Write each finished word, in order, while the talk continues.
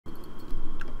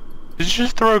Did you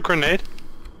just throw a grenade?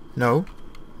 No.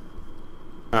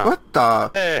 Oh. What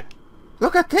the? Hey.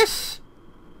 Look at this!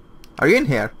 Are you in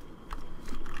here?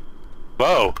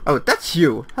 Whoa. Oh, that's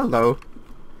you. Hello.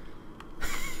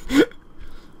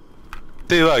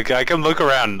 See, look, I can look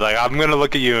around. Like, I'm gonna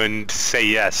look at you and say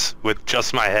yes with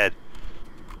just my head.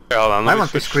 Here, hold on, let I me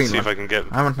want switch this to green see one. if I can get...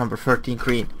 I want number 13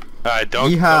 green. Alright, don't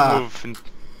move.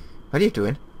 What are you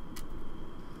doing?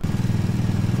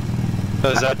 So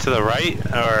is that to the right,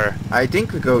 or...? I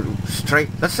think we go straight.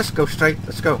 Let's just go straight.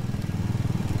 Let's go.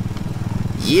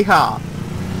 Yeehaw!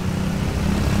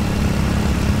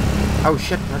 Oh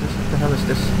shit, what the hell is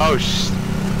this? Oh,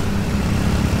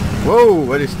 Whoa,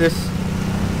 what is this?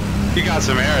 you got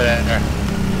some air there.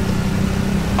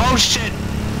 Oh shit!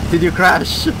 Did you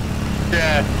crash?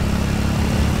 Yeah.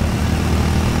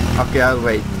 Okay, I'll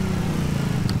wait.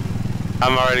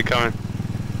 I'm already coming.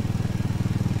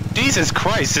 Jesus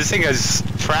Christ, this thing has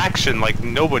traction like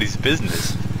nobody's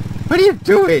business. What are you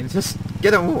doing? Just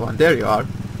get a move on. There you are.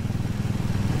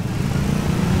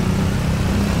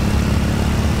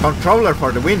 Controller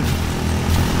for the win.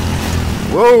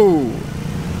 Whoa!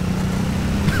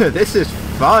 This is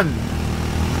fun.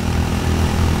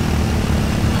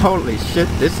 Holy shit,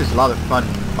 this is a lot of fun.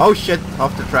 Oh shit,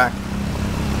 off the track.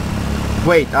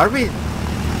 Wait, are we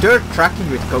dirt tracking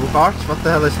with go-karts? What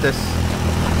the hell is this?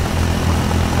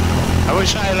 I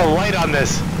wish I had a light on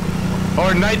this.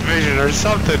 Or night vision or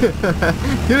something.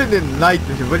 You're in night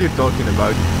vision, what are you talking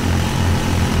about?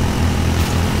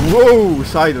 Whoa,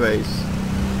 sideways.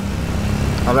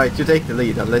 Alright, you take the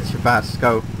lead, I'll let you pass,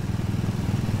 go.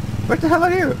 Where the hell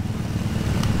are you?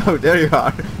 Oh, there you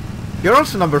are. You're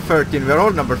also number 13, we're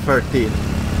all number 13.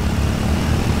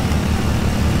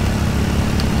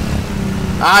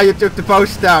 Ah, you took the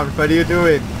post down, what are you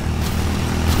doing?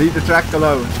 Leave the track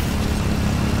alone.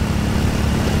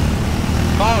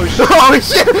 Oh shit! Oh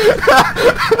shit!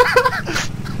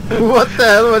 What the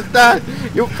hell was that?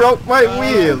 You broke my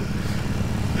wheel!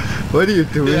 What are you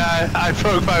doing? Yeah, I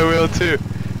broke my wheel too.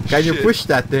 Can you push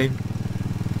that thing?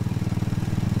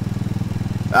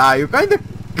 Ah, you kinda...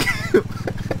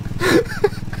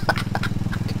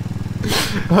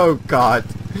 Oh god.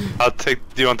 I'll take...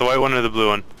 Do you want the white one or the blue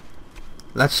one?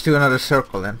 Let's do another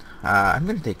circle then. I'm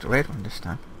gonna take the red one this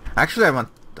time. Actually, I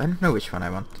don't know which one I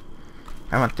want.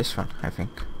 I want this one, I think.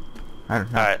 I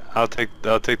don't know. Alright, I'll take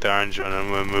the orange one and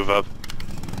we'll move up.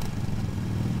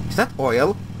 Is that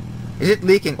oil? Is it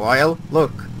leaking oil?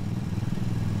 Look.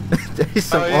 There is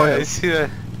some yeah, oil. I see that.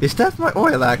 Is that my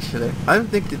oil actually? I don't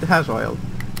think it has oil.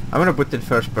 I'm gonna put in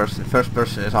first person. First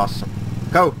person is awesome.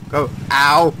 Go, go.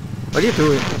 Ow! What are you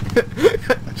doing?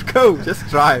 Let's go, just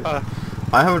drive.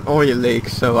 I have an oil leak,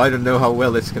 so I don't know how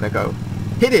well it's gonna go.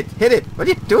 Hit it, hit it! What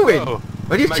are you doing? Whoa.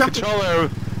 What are you My jumping?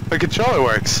 controller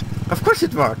works. Of course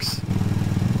it works.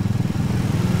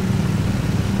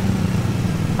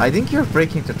 I think you're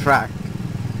breaking the track.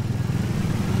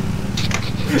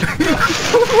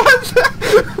 What?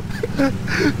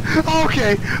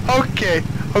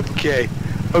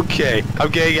 Okay.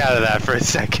 I'm getting out of that for a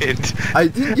second. I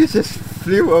think you just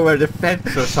flew over the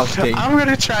fence or something. I'm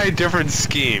gonna try a different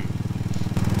scheme.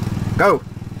 Go!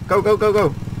 Go, go, go,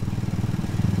 go!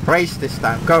 Race this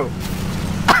time, go!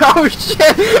 Oh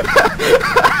shit!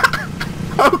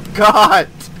 Oh god!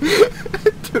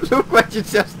 Look what you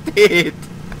just did!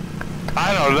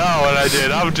 I don't know what I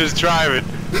did, I'm just driving.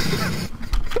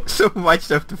 So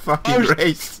much of the fucking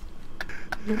race!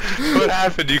 What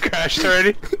happened? You crashed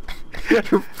already?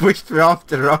 You pushed me off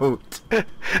the road!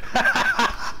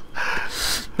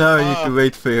 Now I need to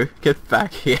wait for you. Get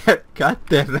back here. God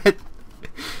damn it.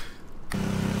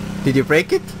 Did you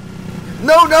break it?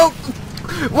 No, no!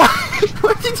 What?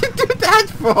 What did you do that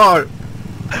for?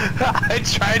 I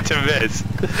tried to miss.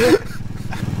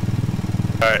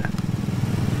 Alright.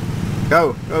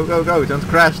 Go, go, go, go. Don't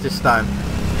crash this time.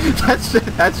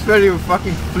 That's where you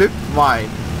fucking flipped mine.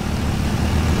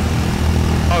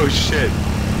 Oh shit.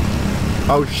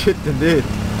 Oh shit indeed.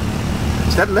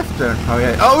 Is that left turn? Oh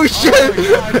yeah. Oh shit!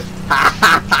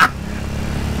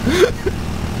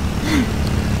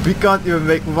 We can't even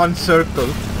make one circle.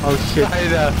 Oh shit. I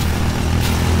know.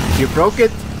 You broke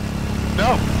it?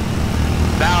 No.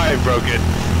 Now I broke it.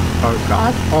 Oh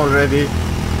god, already.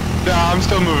 No, I'm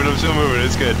still moving,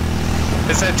 it's good.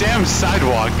 It's that damn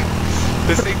sidewalk.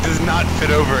 This thing does not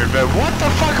fit over it, but what the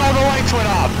fuck, all the lights went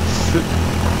off?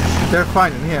 They're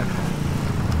fine in here.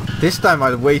 This time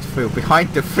I'll wait for you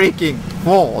behind the freaking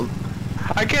wall.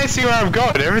 I can't see where I'm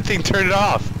going, everything turned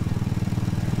off.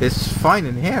 It's fine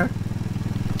in here.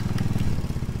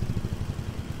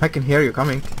 I can hear you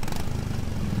coming.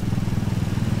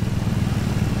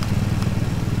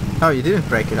 Oh, you didn't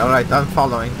break it. Alright, I'm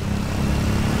following.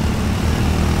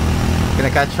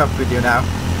 Gonna catch up with you now.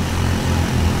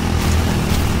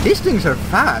 These things are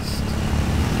fast.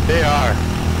 They are.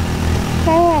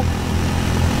 Oh.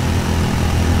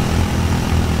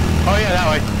 Oh yeah, that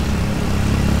way.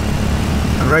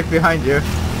 I'm right behind you.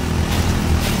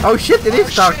 Oh shit, it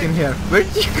is dark in here. Where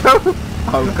did you go?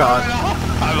 Oh god.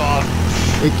 I'm off.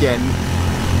 Again.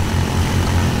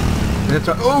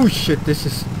 Oh shit, this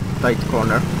is tight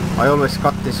corner. I always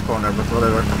cut this corner, but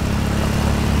whatever.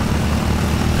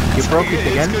 You broke it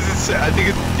again? I think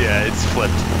it's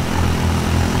flipped.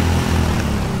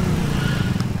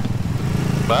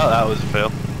 Well, that was a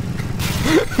fail.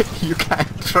 You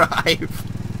can't drive.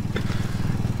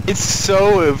 It's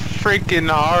so freaking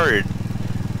hard.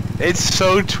 It's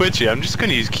so twitchy. I'm just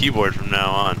gonna use keyboard from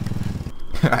now on.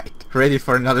 Right, ready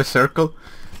for another circle?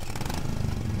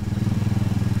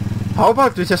 How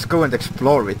about we just go and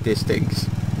explore with these things?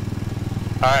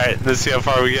 Alright, let's see how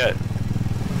far we get.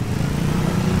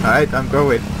 Alright, I'm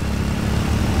going.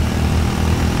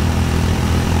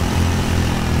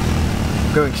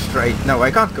 Going straight. No,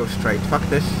 I can't go straight. Fuck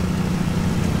this.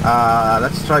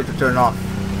 Let's try to turn off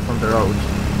from the road.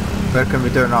 Where can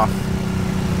we turn off?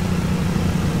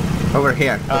 Over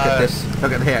here. Look at this.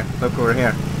 Look at here. Look over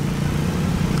here.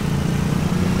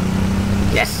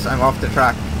 Yes, I'm off the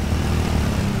track.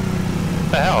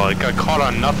 What the hell? I got caught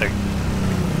on nothing.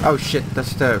 Oh shit,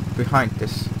 that's the behind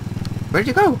this. Where'd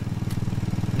you go?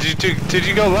 Did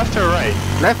you go left or right?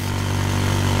 Left.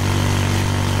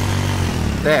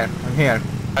 There, I'm here.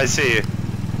 I see you.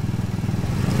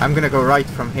 I'm gonna go right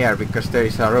from here because there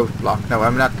is a roadblock. No,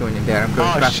 I'm not going in there. I'm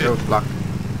going past the roadblock.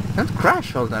 Don't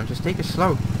crash all the time. Just take it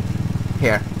slow.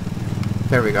 Here.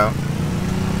 There we go.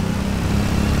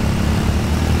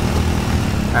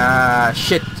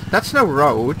 Shit. That's no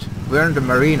road. We're in the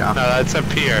marina. No, that's a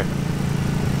pier.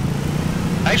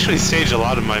 I actually stage a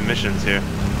lot of my missions here.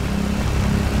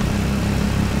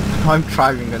 I'm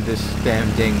driving on this damn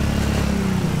thing.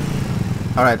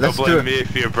 Alright, let's do it. Don't blame me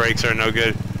if your brakes are no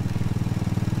good.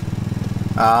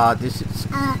 This is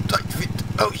tight fit.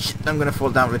 Oh shit, I'm gonna fall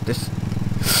down with this.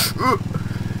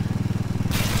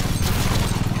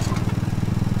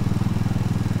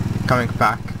 Coming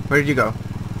back. Where did you go?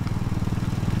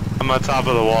 I'm on top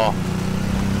of the wall.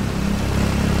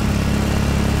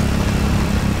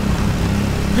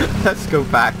 Let's go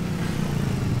back.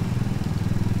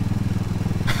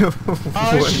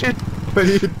 Oh shit! What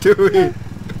are you doing?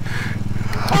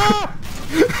 Ah!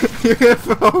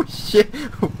 Oh shit!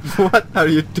 What are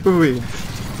you doing?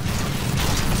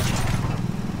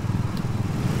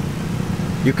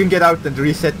 You can get out and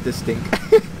reset this thing.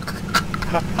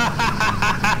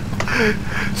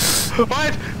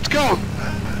 What? Go!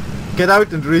 Get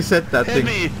out and reset that Hit thing.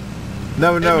 me!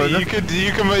 No, no, Hit me. no.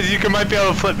 You might be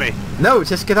able to flip me. No,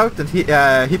 just get out and hit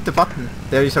the button.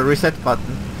 There is a reset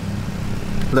button.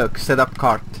 Look, set up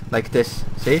cart. Like this.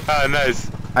 See? Oh,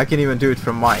 nice. I can even do it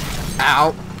from mine.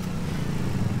 Ow!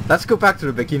 Let's go back to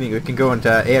the beginning. We can go on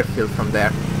the airfield from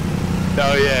there.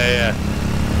 Oh, yeah, yeah.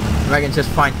 And I can just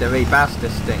find the way past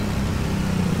this thing.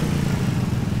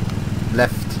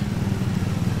 Left.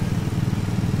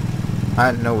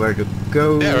 I don't know where to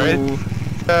go. Yeah,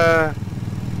 right.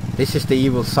 This is the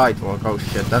evil sidewalk. Oh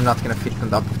shit, I'm not gonna fit on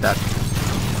top of that.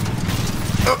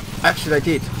 Oh, actually I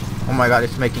did. Oh my god,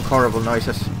 it's making horrible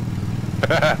noises.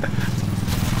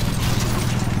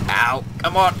 Ow,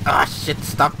 come on. Ah shit,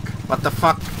 stuck. What the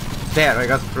fuck? There, I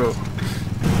got through.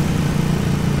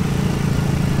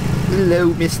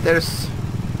 Hello, misters.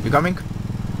 You coming?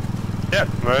 Yeah,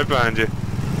 right behind you.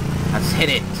 Let's hit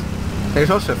it. There's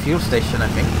also a fuel station, I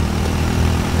think.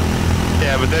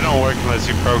 Yeah, but they don't work unless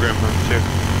you program them to.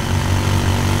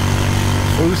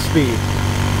 Full speed.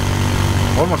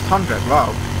 Almost 100,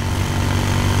 wow.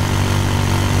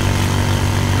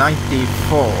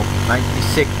 94,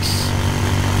 96,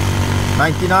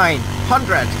 99,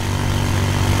 100!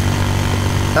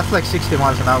 That's like 60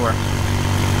 miles an hour.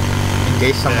 In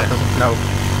case someone doesn't know.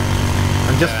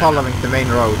 I'm just following the main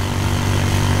road.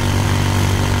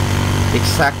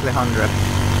 Exactly 100.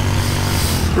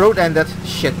 Road ended.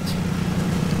 Shit.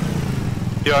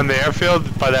 You on the airfield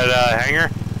by that hangar?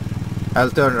 I'll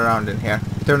turn around in here.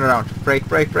 Turn around. Brake,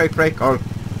 brake, brake, brake. Or,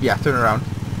 yeah, turn around.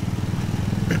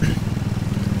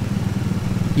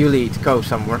 You lead. Go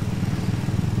somewhere.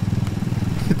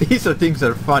 These things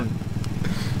are fun.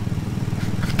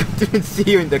 I can't even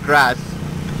see you in the grass.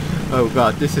 Oh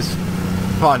god, this is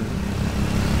fun.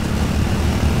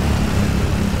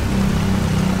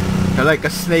 You're like a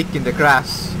snake in the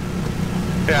grass.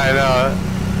 Yeah, I know.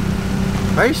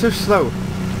 Why are you so slow?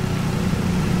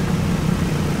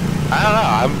 I don't know,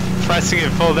 I'm pressing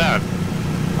it full down.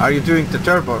 Are you doing the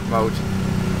turbo mode?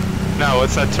 No,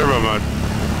 what's that turbo mode?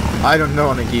 I don't know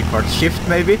on a Go-Kart. Shift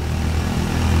maybe?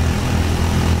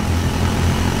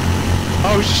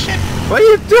 Oh shit! What are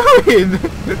you doing?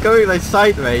 You're going like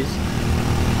sideways.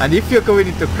 And if you're going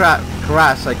into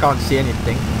crash, I can't see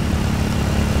anything.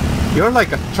 You're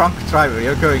like a drunk driver.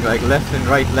 You're going like left and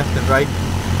right, left and right.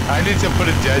 I need to put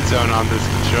a dead zone on this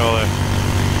controller.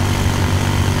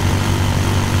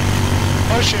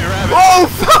 Oh shit, rabbit! Oh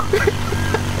fuck!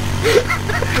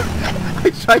 I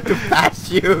tried to pass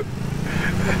you.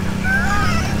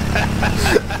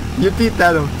 You did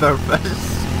that on purpose.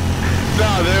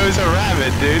 No, there was a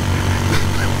rabbit, dude.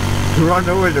 Run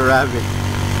over the rabbit.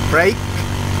 Brake?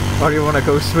 Or you wanna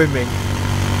go swimming?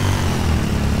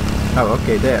 Oh,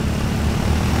 okay, there.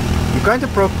 You kinda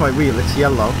broke my wheel, it's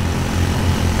yellow.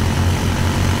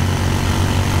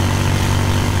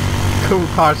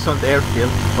 Go-Karts on the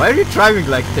airfield. Why are you driving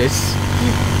like this?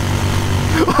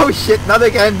 Oh shit, not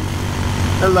again!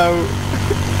 Hello.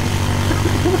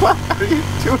 What are you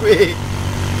doing?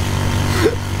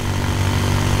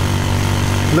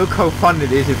 Look how fun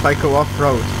it is if I go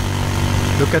off-road.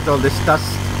 Look at all this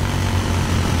dust.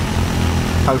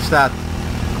 How's that?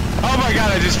 Oh my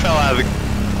god, I just fell out of the...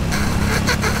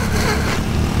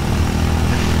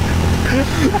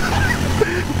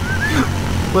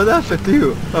 What happened to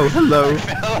you? Oh, hello.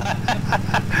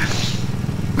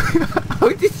 How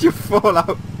did you fall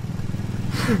out?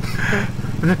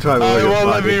 I'm gonna try over Oh, it your won't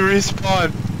let body. me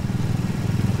respawn.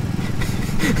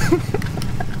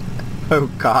 Oh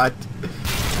god.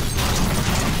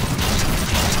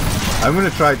 I'm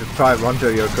gonna try to drive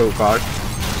under your go-kart.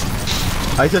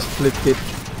 I just flipped it.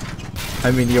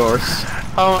 I mean yours.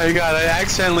 Oh my god, I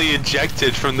accidentally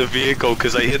ejected from the vehicle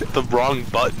because I hit the wrong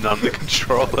button on the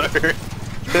controller.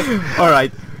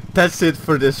 Alright, that's it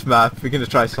for this map. We're gonna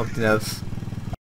try something else.